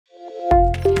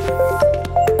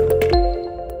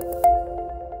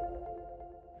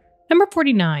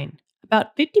49.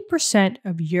 About 50%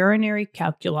 of urinary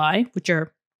calculi, which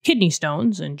are kidney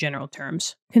stones in general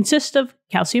terms, consist of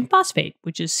calcium phosphate,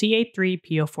 which is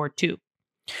Ca3PO4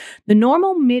 The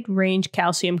normal mid-range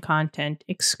calcium content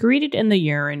excreted in the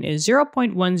urine is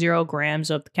 0.10 grams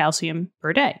of calcium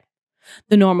per day.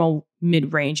 The normal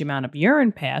mid-range amount of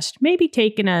urine passed may be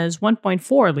taken as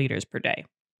 1.4 liters per day.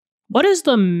 What is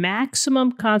the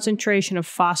maximum concentration of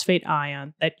phosphate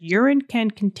ion that urine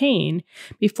can contain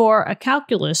before a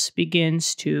calculus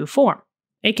begins to form,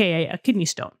 aka a kidney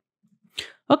stone?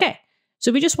 Okay,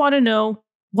 so we just want to know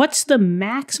what's the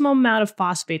maximum amount of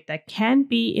phosphate that can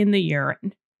be in the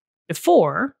urine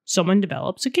before someone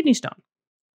develops a kidney stone.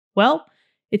 Well,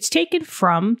 it's taken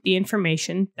from the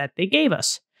information that they gave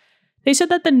us. They said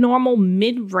that the normal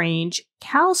mid-range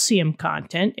calcium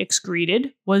content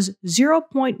excreted was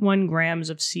 0.1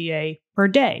 grams of Ca per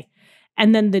day,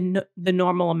 and then the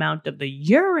normal amount of the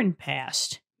urine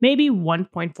passed may be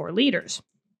 1.4 liters.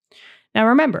 Now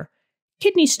remember,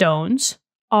 kidney stones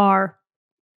are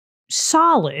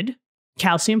solid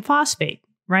calcium phosphate,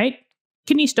 right?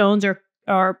 Kidney stones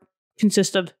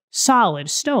consist of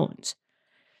solid stones.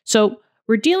 So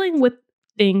we're dealing with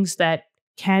things that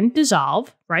can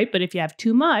dissolve, right? But if you have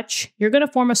too much, you're going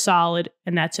to form a solid,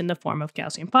 and that's in the form of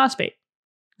calcium phosphate.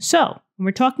 So when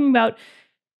we're talking about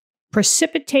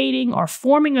precipitating or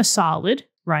forming a solid,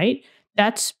 right?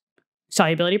 That's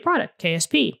solubility product,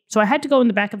 KSP. So I had to go in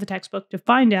the back of the textbook to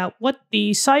find out what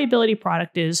the solubility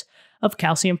product is of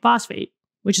calcium phosphate,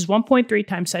 which is 1.3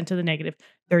 times 10 to the negative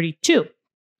 32.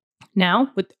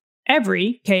 Now, with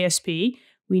every KSP,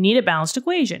 we need a balanced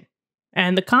equation.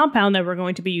 And the compound that we're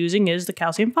going to be using is the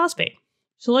calcium phosphate.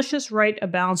 So let's just write a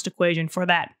balanced equation for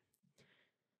that.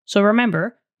 So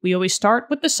remember, we always start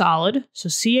with the solid. So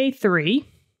Ca3,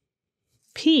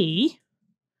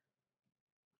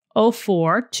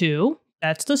 PO4, 2,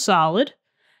 that's the solid.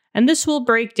 And this will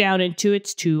break down into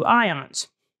its two ions.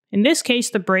 In this case,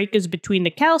 the break is between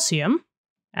the calcium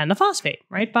and the phosphate,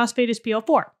 right? Phosphate is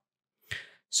PO4.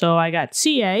 So I got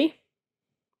Ca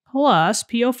plus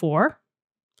PO4.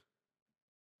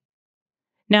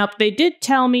 Now, they did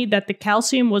tell me that the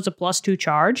calcium was a +2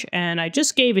 charge, and I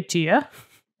just gave it to you.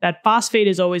 That phosphate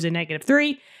is always a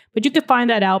 -3, but you can find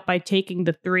that out by taking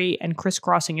the 3 and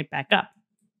crisscrossing it back up.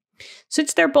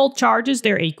 Since they're both charges,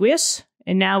 they're aqueous,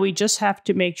 and now we just have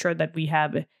to make sure that we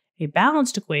have a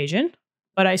balanced equation.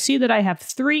 But I see that I have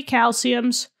 3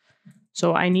 calciums,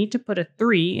 so I need to put a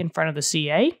 3 in front of the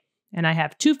Ca, and I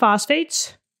have 2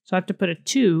 phosphates, so I have to put a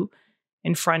 2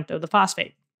 in front of the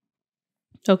phosphate.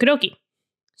 Okie dokie.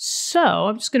 So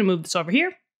I'm just going to move this over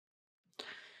here.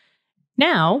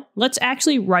 Now, let's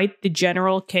actually write the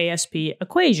general KSP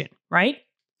equation, right?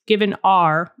 Given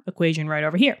our equation right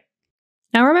over here.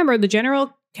 Now remember, the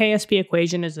general KSP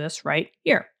equation is this right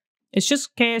here. It's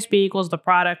just KSP equals the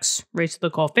products raised to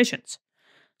the coefficients.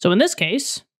 So in this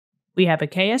case, we have a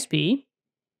KSP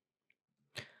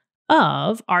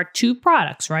of our 2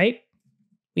 products, right?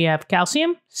 We have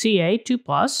calcium,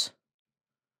 Ca2+,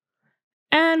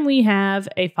 and we have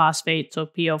a phosphate, so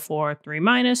PO4,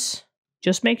 3-.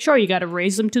 Just make sure you got to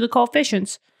raise them to the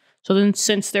coefficients. So then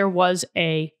since there was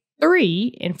a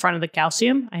 3 in front of the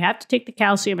calcium, I have to take the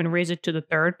calcium and raise it to the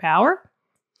 3rd power.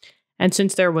 And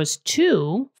since there was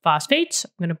 2 phosphates,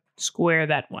 I'm going to square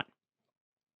that one.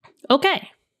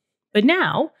 Okay, but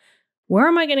now, where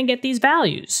am I going to get these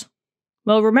values?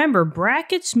 Well, remember,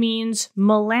 brackets means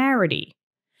molarity.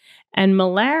 And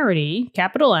molarity,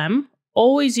 capital M,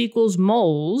 always equals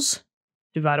moles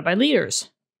divided by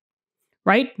liters,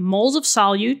 right? Moles of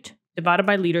solute divided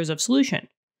by liters of solution.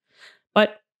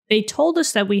 But they told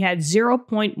us that we had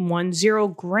 0.10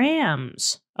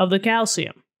 grams of the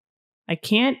calcium. I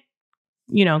can't,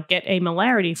 get a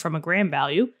molarity from a gram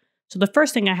value. So the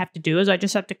first thing I have to do is I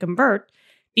just have to convert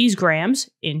these grams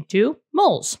into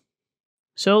moles.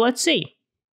 So let's see.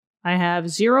 I have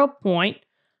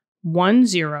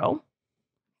 0.10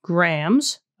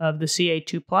 grams of the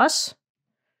Ca2+.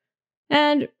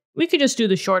 And we could just do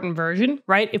the shortened version,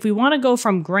 right? If we want to go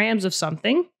from grams of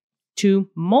something to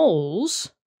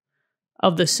moles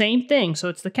of the same thing, so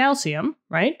it's the calcium,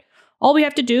 right? All we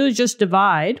have to do is just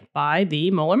divide by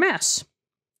the molar mass.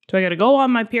 So I got to go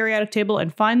on my periodic table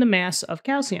and find the mass of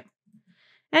calcium.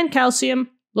 And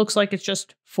calcium looks like it's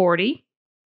just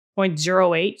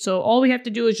 40.08. So all we have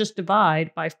to do is just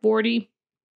divide by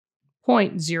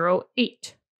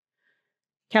 40.08.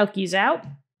 Calculus out.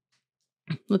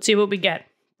 Let's see what we get.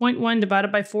 0.1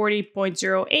 divided by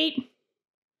 40.08.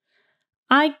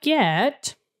 I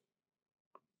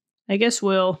guess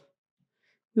we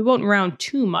won't round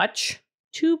too much.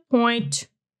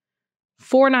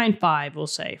 2.495, we'll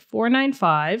say.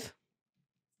 495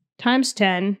 times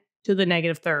 10 to the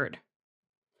negative third.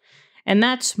 And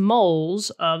that's moles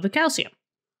of the calcium.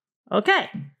 Okay,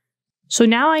 so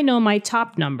now I know my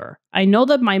top number. I know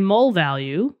that my mole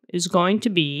value is going to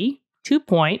be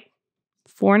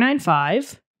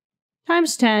 2.495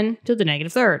 times 10 to the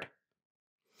negative third.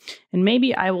 And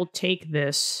maybe I will take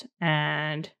this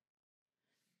and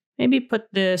maybe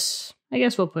put this, I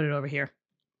guess we'll put it over here.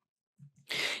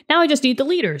 Now I just need the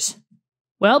liters.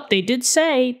 Well, they did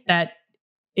say that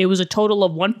it was a total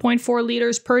of 1.4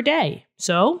 liters per day.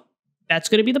 So that's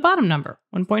going to be the bottom number,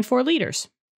 1.4 liters.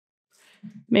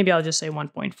 Maybe I'll just say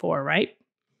 1.4, right?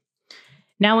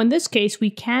 Now, in this case, we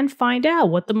can find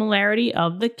out what the molarity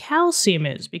of the calcium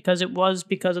is because it was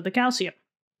because of the calcium.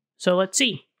 So let's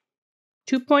see.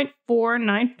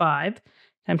 2.495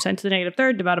 times 10 to the negative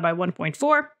third divided by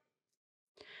 1.4.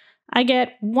 I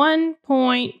get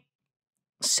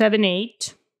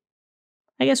 1.78.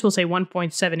 I guess we'll say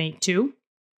 1.782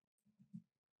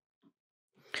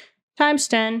 times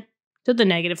 10 to the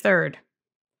negative third.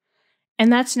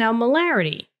 And that's now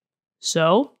molarity.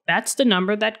 So that's the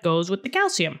number that goes with the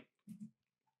calcium.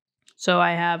 So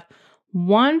I have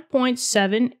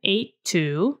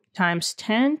 1.782 times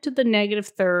 10 to the negative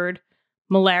third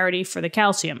molarity for the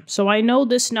calcium. So I know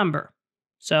this number.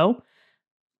 So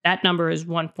that number is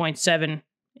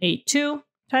 1.782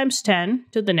 times 10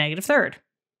 to the negative third.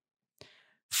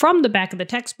 From the back of the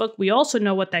textbook, we also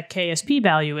know what that KSP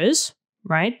value is,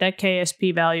 right? That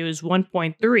KSP value is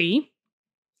 1.3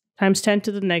 times 10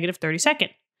 to the negative 32nd.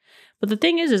 But the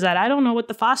thing is that I don't know what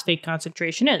the phosphate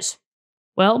concentration is.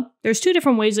 Well, there's two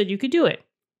different ways that you could do it.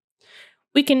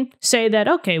 We can say that,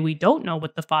 okay, we don't know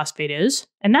what the phosphate is,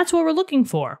 and that's what we're looking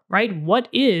for, right? What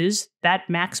is that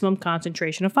maximum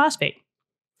concentration of phosphate?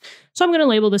 So I'm going to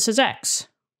label this as X.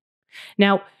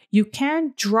 Now, you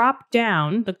can drop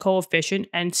down the coefficient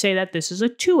and say that this is a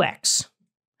 2X.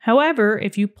 However,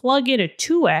 if you plug in a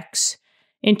 2X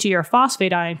into your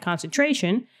phosphate ion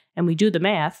concentration, and we do the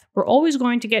math, we're always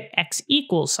going to get X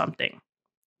equals something.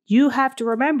 You have to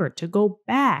remember to go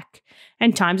back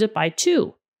and times it by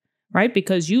 2, right?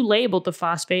 Because you labeled the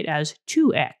phosphate as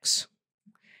 2X.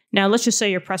 Now, let's just say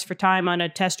you're pressed for time on a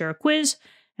test or a quiz,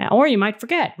 or you might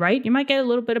forget, right? You might get a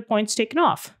little bit of points taken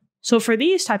off. So for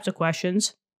these types of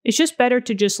questions, it's just better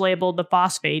to just label the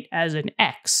phosphate as an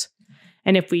X.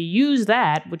 And if we use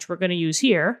that, which we're going to use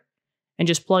here, and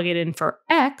just plug it in for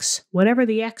X, whatever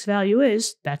the X value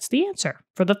is, that's the answer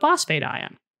for the phosphate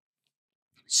ion.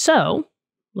 So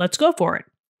let's go for it.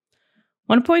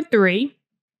 1.3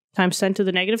 times 10 to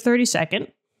the negative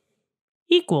 32nd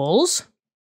equals,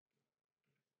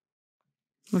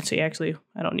 let's see, actually,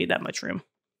 I don't need that much room.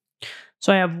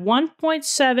 So I have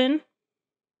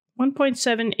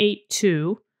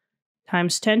 1.782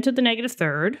 times 10 to the negative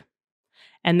third,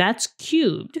 and that's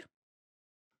cubed,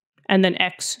 and then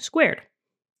X squared.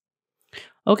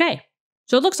 Okay,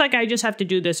 so it looks like I just have to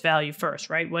do this value first,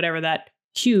 right? Whatever that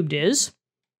cubed is.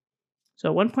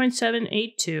 So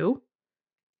 1.782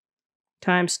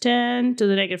 times 10 to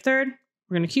the negative third.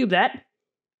 We're going to cube that.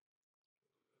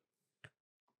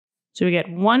 So we get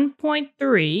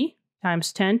 1.3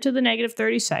 times 10 to the negative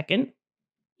 32nd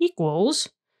equals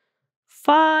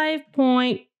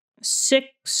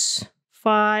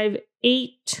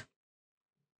 5.658.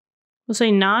 We'll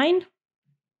say 9.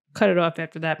 Cut it off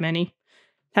after that many.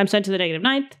 Times 10 to the negative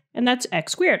 9th, and that's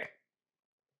X squared.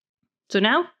 So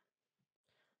now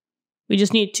we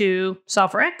just need to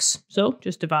solve for X. So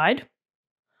just divide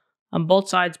on both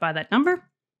sides by that number.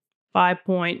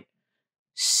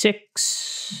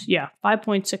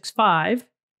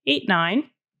 5.6589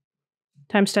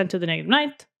 times 10 to the negative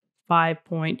 9th.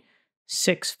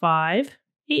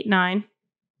 5.6589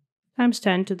 times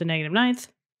 10 to the negative 9th.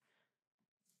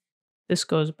 This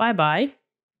goes bye-bye.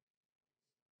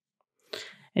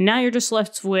 And now you're just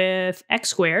left with X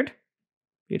squared.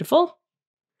 Beautiful.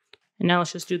 And now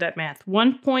let's just do that math.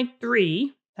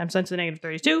 1.3 times 10 to the negative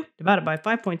 32 divided by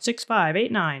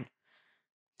 5.6589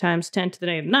 times 10 to the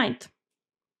negative 9th.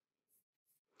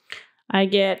 I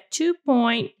get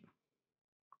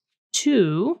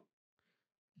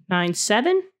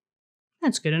 2.297.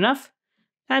 That's good enough.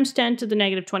 Times 10 to the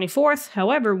negative 24th.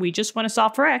 However, we just want to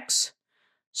solve for X.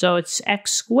 So it's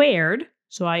X squared.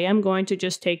 So I am going to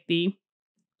just take the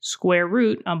square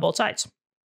root on both sides.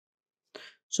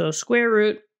 So square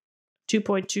root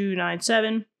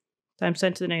 2.297 times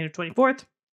 10 to the negative 24th.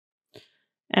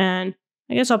 And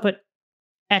I guess I'll put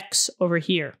X over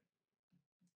here.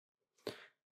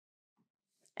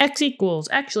 X equals,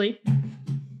 actually,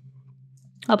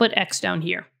 I'll put X down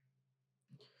here.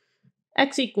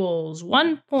 X equals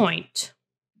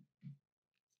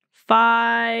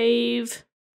 1.5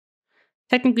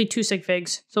 technically 2 sig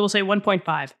figs, so we'll say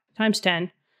 1.5 times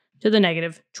 10 to the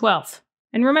negative 12th.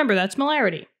 And remember, that's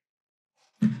molarity.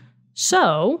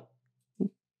 So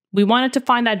we wanted to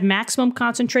find that maximum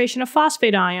concentration of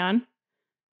phosphate ion.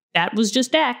 That was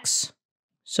just X.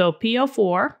 So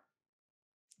PO4,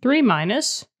 3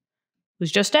 minus,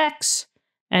 was just X.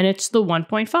 And it's the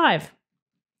 1.5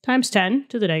 times 10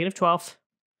 to the negative 12th.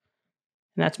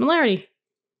 And that's molarity.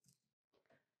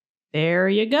 There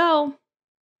you go.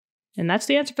 And that's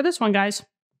the answer for this one, guys.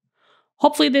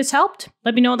 Hopefully this helped.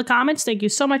 Let me know in the comments. Thank you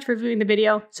so much for viewing the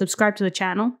video. Subscribe to the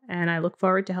channel, and I look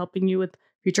forward to helping you with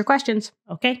future questions.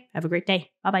 Okay, have a great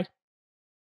day. Bye-bye.